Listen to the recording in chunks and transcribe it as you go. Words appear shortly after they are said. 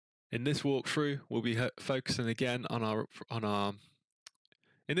In this walkthrough, we'll be focusing again on our.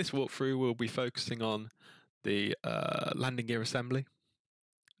 In this walkthrough, we'll be focusing on the landing gear assembly.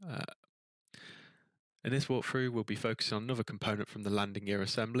 In this walkthrough, we'll be focusing on another component from the landing gear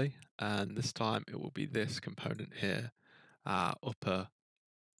assembly, and this time it will be this component here, our upper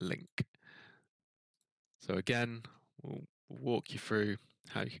link. So again, we'll walk you through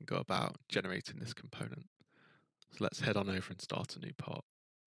how you can go about generating this component. So let's head on over and start a new part.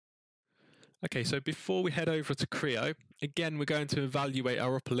 Okay, so before we head over to Creo, again, we're going to evaluate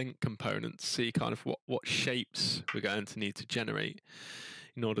our upper link components, see kind of what shapes we're going to need to generate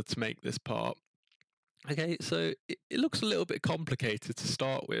in order to make this part. Okay, so it looks a little bit complicated to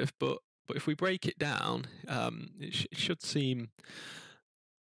start with, but if we break it down, it should seem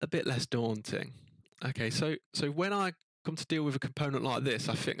a bit less daunting. Okay, so when I come to deal with a component like this,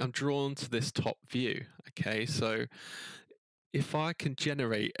 I think I'm drawn to this top view. Okay, so if I can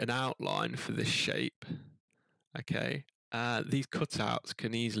generate an outline for this shape, okay, these cutouts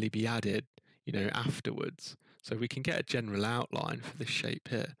can easily be added, afterwards. So we can get a general outline for this shape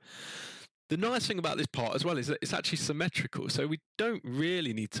here. The nice thing about this part as well is that it's actually symmetrical, so we don't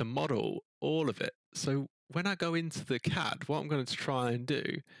really need to model all of it. So when I go into the CAD, what I'm going to try and do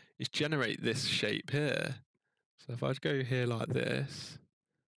is generate this shape here. So if I go here like this,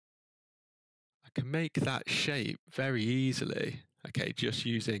 I can make that shape very easily, okay, just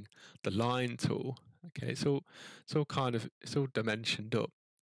using the line tool. Okay, it's all dimensioned up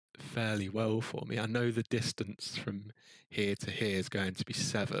fairly well for me. I know the distance from here to here is going to be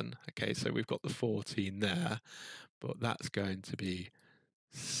 7. Okay, so we've got the 14 there, but that's going to be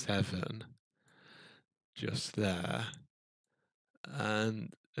 7 just there.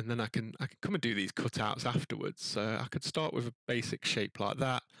 And then I can come and do these cutouts afterwards. So I could start with a basic shape like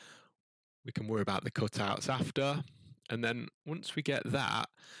that. We can worry about the cutouts after. And then once we get that,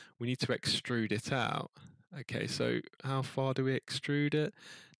 we need to extrude it out. Okay, so how far do we extrude it?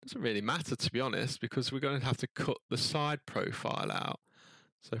 Doesn't really matter, to be honest, because we're going to have to cut the side profile out.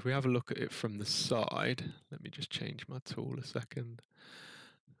 So if we have a look at it from the side, let me just change my tool a second.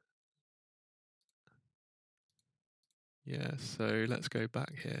 Yeah, so let's go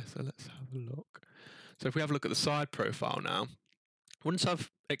back here. So let's have a look. So if we have a look at the side profile now, once I've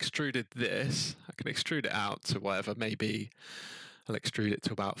extruded this, I can extrude it out to whatever, maybe I'll extrude it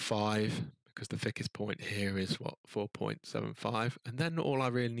to about 5, because the thickest point here is 4.75, and then all I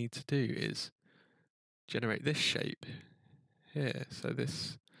really need to do is generate this shape here, so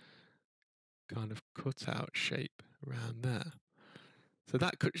this kind of cutout shape around there. So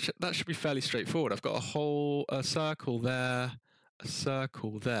that should be fairly straightforward. I've got a circle there, a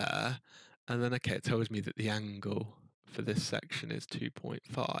circle there, and then it tells me that the angle for this section is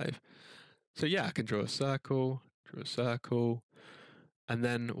 2.5. So yeah, I can draw a circle, and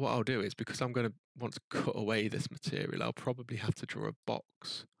then what I'll do is, because I'm going to want to cut away this material, I'll probably have to draw a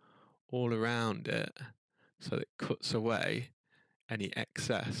box all around it so that it cuts away any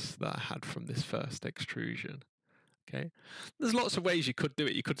excess that I had from this first extrusion. Okay, there's lots of ways you could do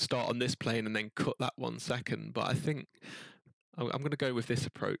it. You could start on this plane and then cut that 1 second, but I think I'm going to go with this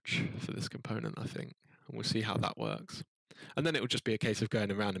approach for this component, I think, and we'll see how that works. And then it will just be a case of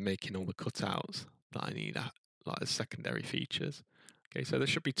going around and making all the cutouts that I need, like as secondary features. Okay, so there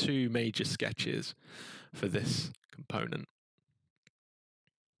should be 2 major sketches for this component.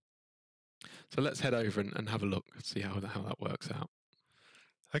 So let's head over and have a look, see how that works out.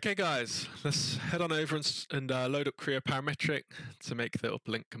 Okay guys, let's head on over and load up Creo Parametric to make the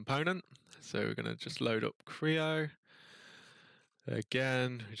uplink component. So we're going to just load up Creo.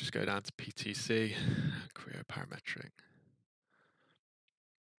 Again, we just go down to PTC, Creo Parametric.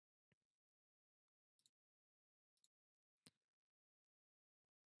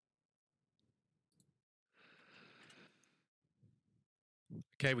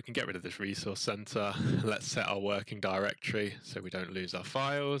 Okay, we can get rid of this resource center. Let's set our working directory so we don't lose our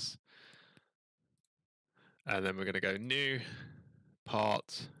files. And then we're going to go new,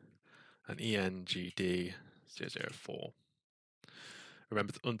 part, and ENGD004.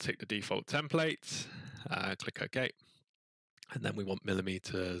 Remember to untick the default template, click OK. And then we want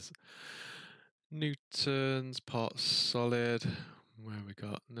millimeters, newtons, part solid. Where we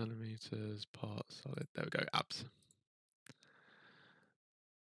got nanometers, part solid. There we go, abs.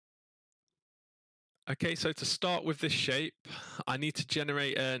 Okay, so to start with this shape, I need to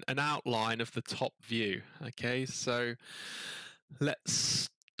generate an outline of the top view. Okay, so let's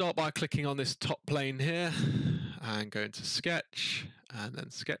start by clicking on this top plane here and go into Sketch and then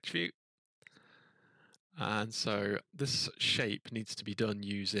Sketch View. And so this shape needs to be done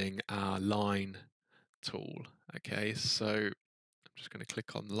using our line tool. Okay, so I'm just going to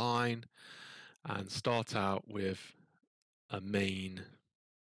click on line and start out with a main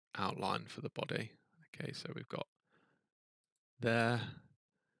outline for the body. Okay, so we've got there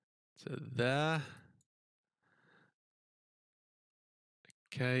to there.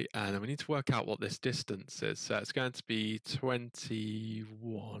 Okay, and then we need to work out what this distance is. So it's going to be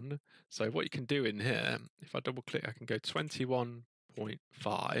 21. So what you can do in here, if I double click, I can go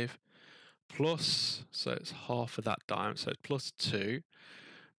 21.5 plus, so it's half of that diameter, so it's plus 2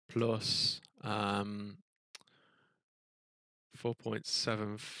 plus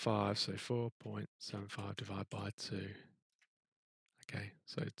 4.75, so 4.75 divided by 2. Okay,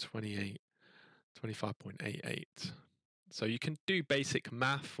 so 25.88. So you can do basic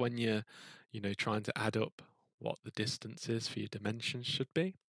math when you're, trying to add up what the distance is for your dimensions should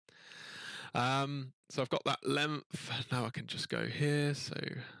be. So I've got that length. Now I can just go here. So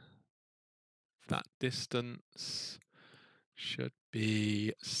that distance should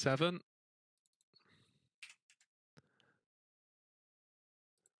be 7.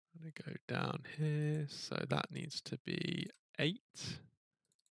 I'm going to go down here. So that needs to be 8.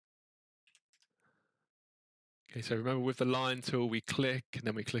 Okay, so remember with the line tool, we click and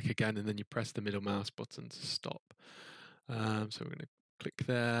then we click again and then you press the middle mouse button to stop. So we're going to click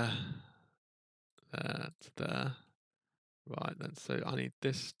there, there to there. Right then, so I need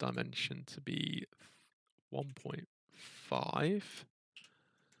this dimension to be 1.5.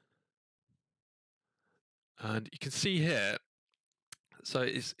 And you can see here, so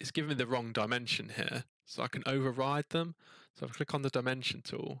it's giving me the wrong dimension here. So I can override them. So if I click on the dimension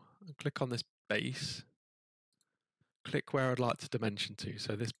tool and click on this base, click where I'd like to dimension to,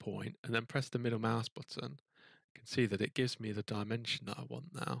 so this point, and then press the middle mouse button. You can see that it gives me the dimension that I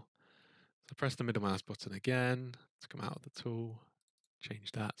want now. So press the middle mouse button again to come out of the tool,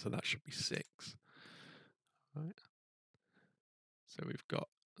 change that, so that should be 6. Right. So we've got,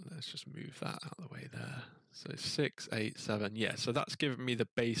 let's just move that out of the way there. So 6, 8, 7, yeah, so that's given me the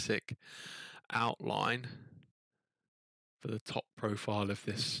basic outline for the top profile of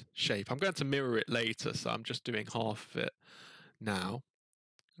this shape. I'm going to mirror it later, so I'm just doing half of it now.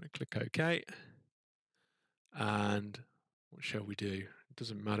 I'm going to click OK. And what shall we do? It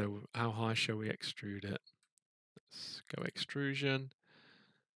doesn't matter how high shall we extrude it. Let's go extrusion.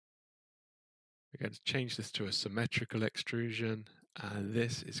 We're going to change this to a symmetrical extrusion, and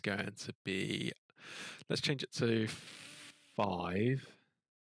this is going to be, let's change it to 5.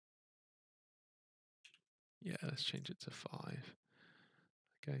 Yeah, let's change it to 5.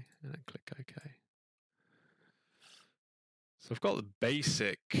 Okay, and then click OK. So I've got the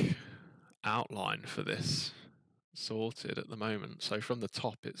basic outline for this sorted at the moment. So from the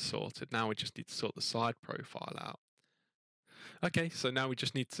top it's sorted. Now we just need to sort the side profile out. Okay, so now we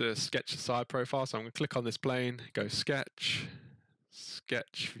just need to sketch the side profile. So I'm going to click on this plane, go sketch,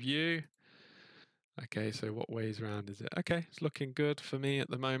 sketch view. Okay, so what ways around is it? Okay, it's looking good for me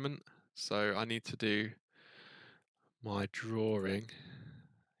at the moment. So I need to do my drawing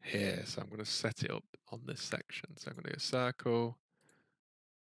here. So I'm going to set it up on this section. So I'm going to go circle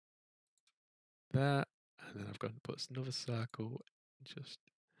there, and then I'm going to put another circle just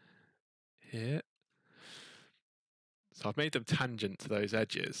here. So I've made them tangent to those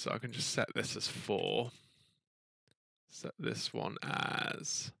edges, so I can just set this as 4. Set this one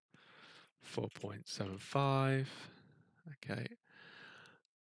as 4.75. Okay.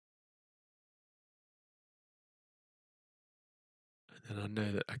 And then I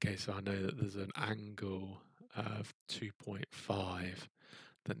know that, okay, so I know that there's an angle of 2.5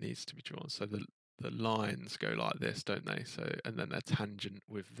 that needs to be drawn. So the lines go like this, don't they? So, and then they're tangent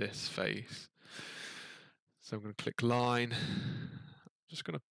with this face. So I'm going to click line. I'm just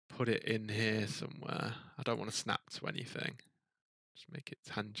going to put it in here somewhere. I don't want to snap to anything. Just make it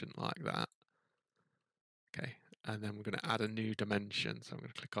tangent like that. Okay, and then we're going to add a new dimension. So I'm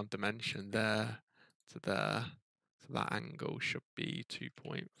going to click on dimension there to there. So that angle should be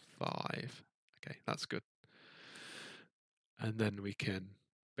 2.5. Okay, that's good. And then we can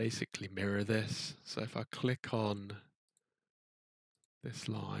basically mirror this. So if I click on this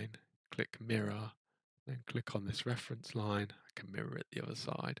line, click mirror, then click on this reference line, I can mirror it the other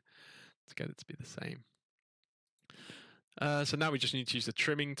side to get it to be the same. So now we just need to use the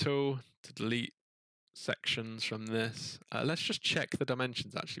trimming tool to delete sections from this. Let's just check the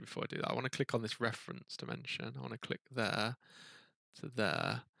dimensions actually before I do that. I want to click on this reference dimension. I want to click there to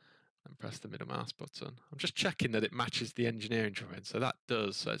there and press the middle mouse button. I'm just checking that it matches the engineering drawing. So that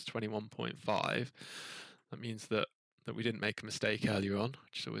does, so it's 21.5. That means that we didn't make a mistake earlier on,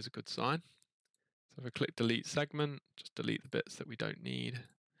 which is always a good sign. So if I click delete segment, just delete the bits that we don't need.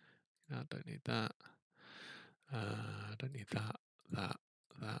 I don't need that. I don't need that. that,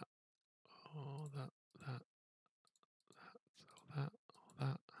 all that, all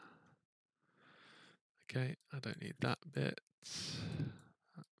that. Okay, I don't need that bit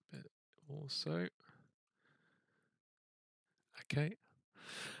also. Okay,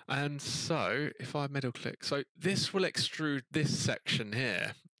 and so if I middle click, so this will extrude this section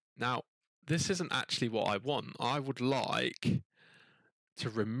here. Now, this isn't actually what I want. I would like to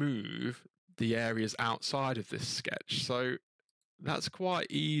remove the areas outside of this sketch. So that's quite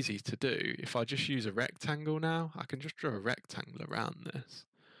easy to do. If I just use a rectangle now, I can just draw a rectangle around this.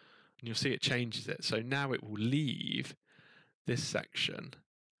 And you'll see it changes it. So now it will leave this section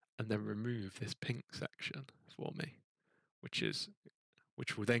and then remove this pink section for me, which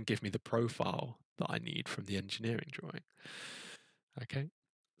will then give me the profile that I need from the engineering drawing. Okay,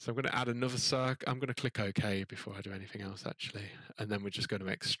 so I'm going to add another circle. I'm going to click OK before I do anything else actually, and then we're just going to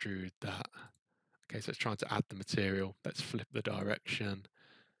extrude that. Okay, so it's trying to add the material. Let's flip the direction,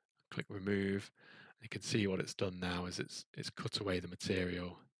 click remove. You can see what it's done now is it's cut away the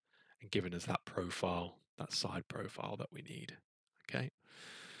material and given us that profile, that side profile that we need. Okay,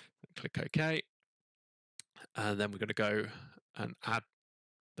 click OK, and then we're going to go and add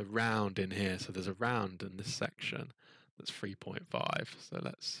the round in here. So there's a round in this section that's 3.5. So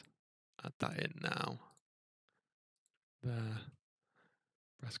let's add that in now. There.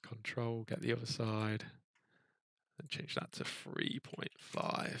 Press Control, get the other side, and change that to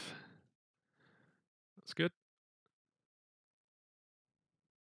 3.5. That's good.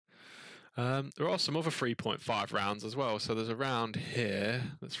 There are some other 3.5 rounds as well. So there's a round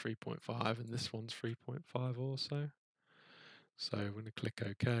here that's 3.5, and this one's 3.5 also. So we're going to click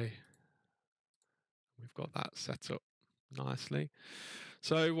OK. We've got that set up nicely.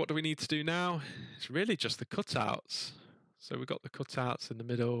 So what do we need to do now? It's really just the cutouts. So we've got the cutouts in the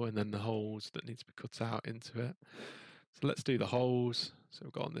middle and then the holes that need to be cut out into it. So let's do the holes. So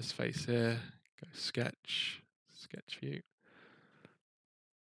we've got on this face here, go sketch, sketch view.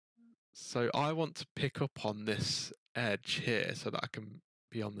 So I want to pick up on this edge here so that I can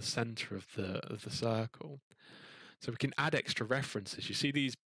be on the center of the circle. So we can add extra references. You see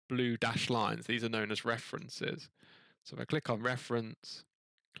these blue dashed lines, these are known as references. So if I click on reference,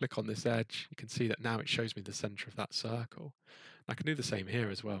 click on this edge, you can see that now it shows me the center of that circle. I can do the same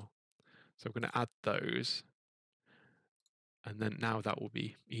here as well. So we're going to add those, and then now that will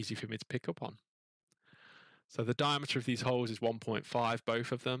be easy for me to pick up on. So the diameter of these holes is 1.5,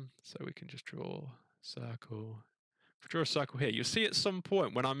 both of them. So we can just draw a circle. If I draw a circle here, you'll see at some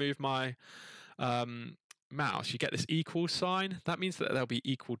point when I move my mouse, you get this equal sign. That means that they'll be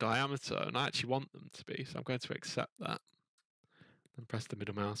equal diameter, and I actually want them to be. So I'm going to accept that. Then press the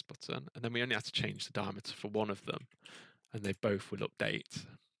middle mouse button, and then we only have to change the diameter for one of them, and they both will update.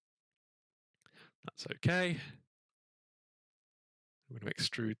 That's okay. I'm going to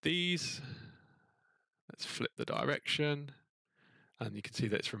extrude these. Let's flip the direction, and you can see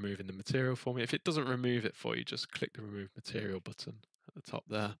that it's removing the material for me. If it doesn't remove it for you, just click the remove material button at the top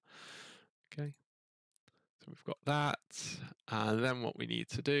there. Okay, so we've got that, and then what we need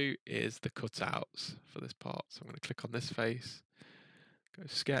to do is the cutouts for this part. So I'm going to click on this face, go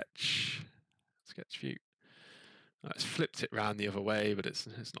sketch, sketch view. It's flipped it around the other way, but it's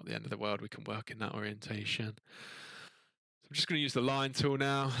not the end of the world. We can work in that orientation. So I'm just going to use the line tool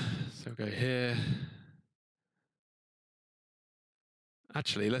now. So we'll go here.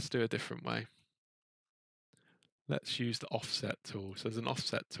 Actually, let's do a different way. Let's use the offset tool. So there's an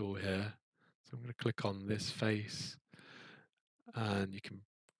offset tool here. So I'm going to click on this face, and you can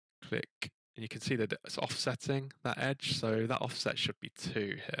click, and you can see that it's offsetting that edge. So that offset should be 2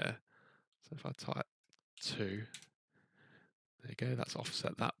 here. So if I type 2, there you go, that's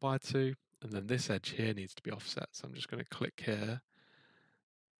offset that by 2. And then this edge here needs to be offset. So I'm just going to click here.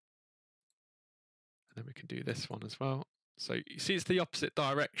 And then we can do this one as well. So you see it's the opposite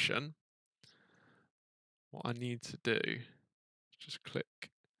direction. What I need to do is just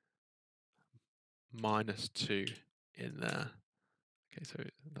click -2 in there. Okay, so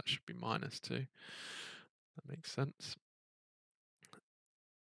that should be -2. That makes sense.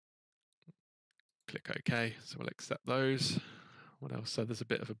 Click OK, so we'll accept those. What else? So there's a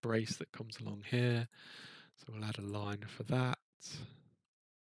bit of a brace that comes along here. So we'll add a line for that.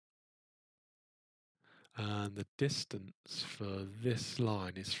 And the distance for this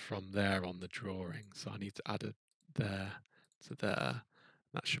line is from there on the drawing. So I need to add it there to there.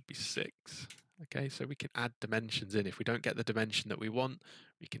 That should be 6. Okay, so we can add dimensions in. If we don't get the dimension that we want,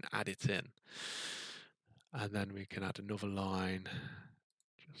 we can add it in. And then we can add another line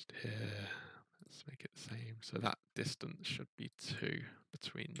just here. Let's make it the same. So that distance should be 2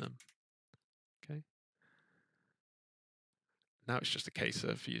 between them. Okay. now it's just a case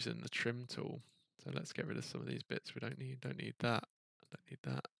of using the trim tool. So let's get rid of some of these bits we don't need. Don't need that. Don't need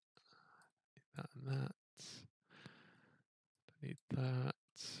that. Need that and that. Don't need that.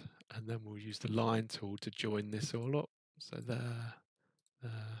 And then we'll use the line tool to join this all up. So there,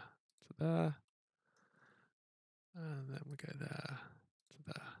 there, to there. And then we go there to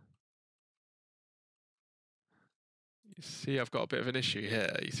there. You see I've got a bit of an issue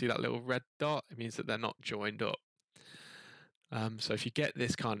here. You see that little red dot? It means that they're not joined up. So if you get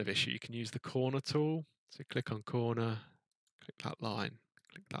this kind of issue, you can use the corner tool. So click on corner, click that line,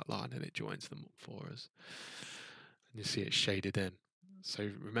 and it joins them up for us. And you see it's shaded in. So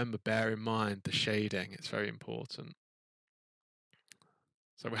remember, bear in mind the shading, it's very important.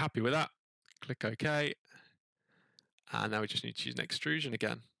 So we're happy with that. Click OK. And now we just need to use an extrusion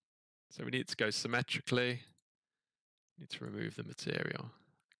again. So we need to go symmetrically. Need to remove the material.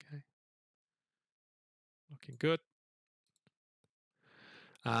 Okay. Looking good.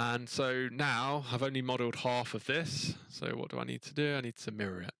 And so now I've only modeled half of this. So what do I need to do? I need to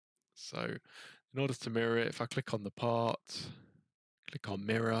mirror it. So in order to mirror it, if I click on the part, click on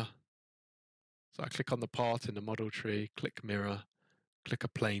mirror. So I click on the part in the model tree, click mirror, click a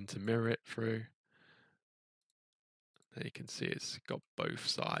plane to mirror it through. There you can see it's got both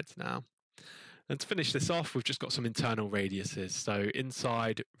sides now. And to finish this off, we've just got some internal radiuses. So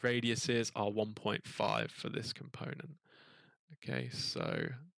inside radiuses are 1.5 for this component. Okay, so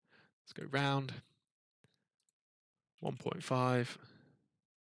let's go round. 1.5. So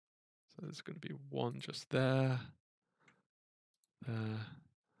there's going to be one just there, there,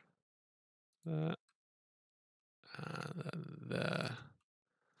 there, and then there,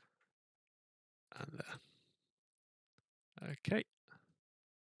 and there. Okay.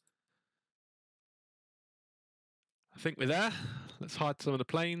 I think we're there. Let's hide some of the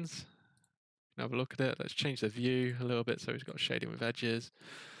planes. Have a look at it. Let's change the view a little bit so we've got shading with edges.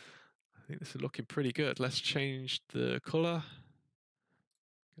 I think this is looking pretty good. Let's change the color.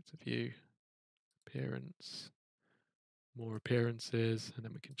 Go to view, appearance, more appearances, and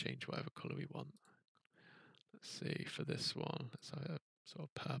then we can change whatever color we want. Let's see for this one. Let's have a sort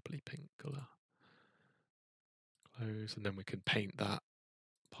of purpley pink color. Close, and then we can paint that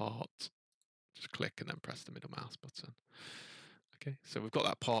part. Just click and then press the middle mouse button. Okay, so we've got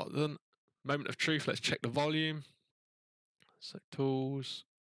that part done. Moment of truth, let's check the volume. So tools,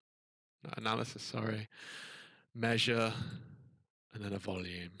 no, analysis, sorry. Measure, and then a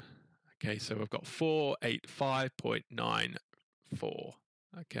volume. Okay, so we've got 485.94.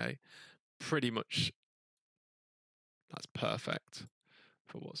 Okay, pretty much that's perfect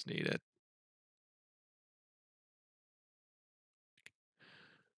for what's needed.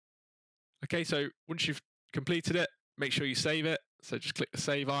 Okay, so once you've completed it, make sure you save it. So just click the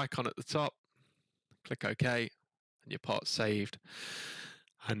save icon at the top, click OK, and your part's saved.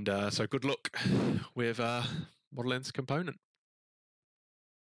 And so good luck with modeling this component.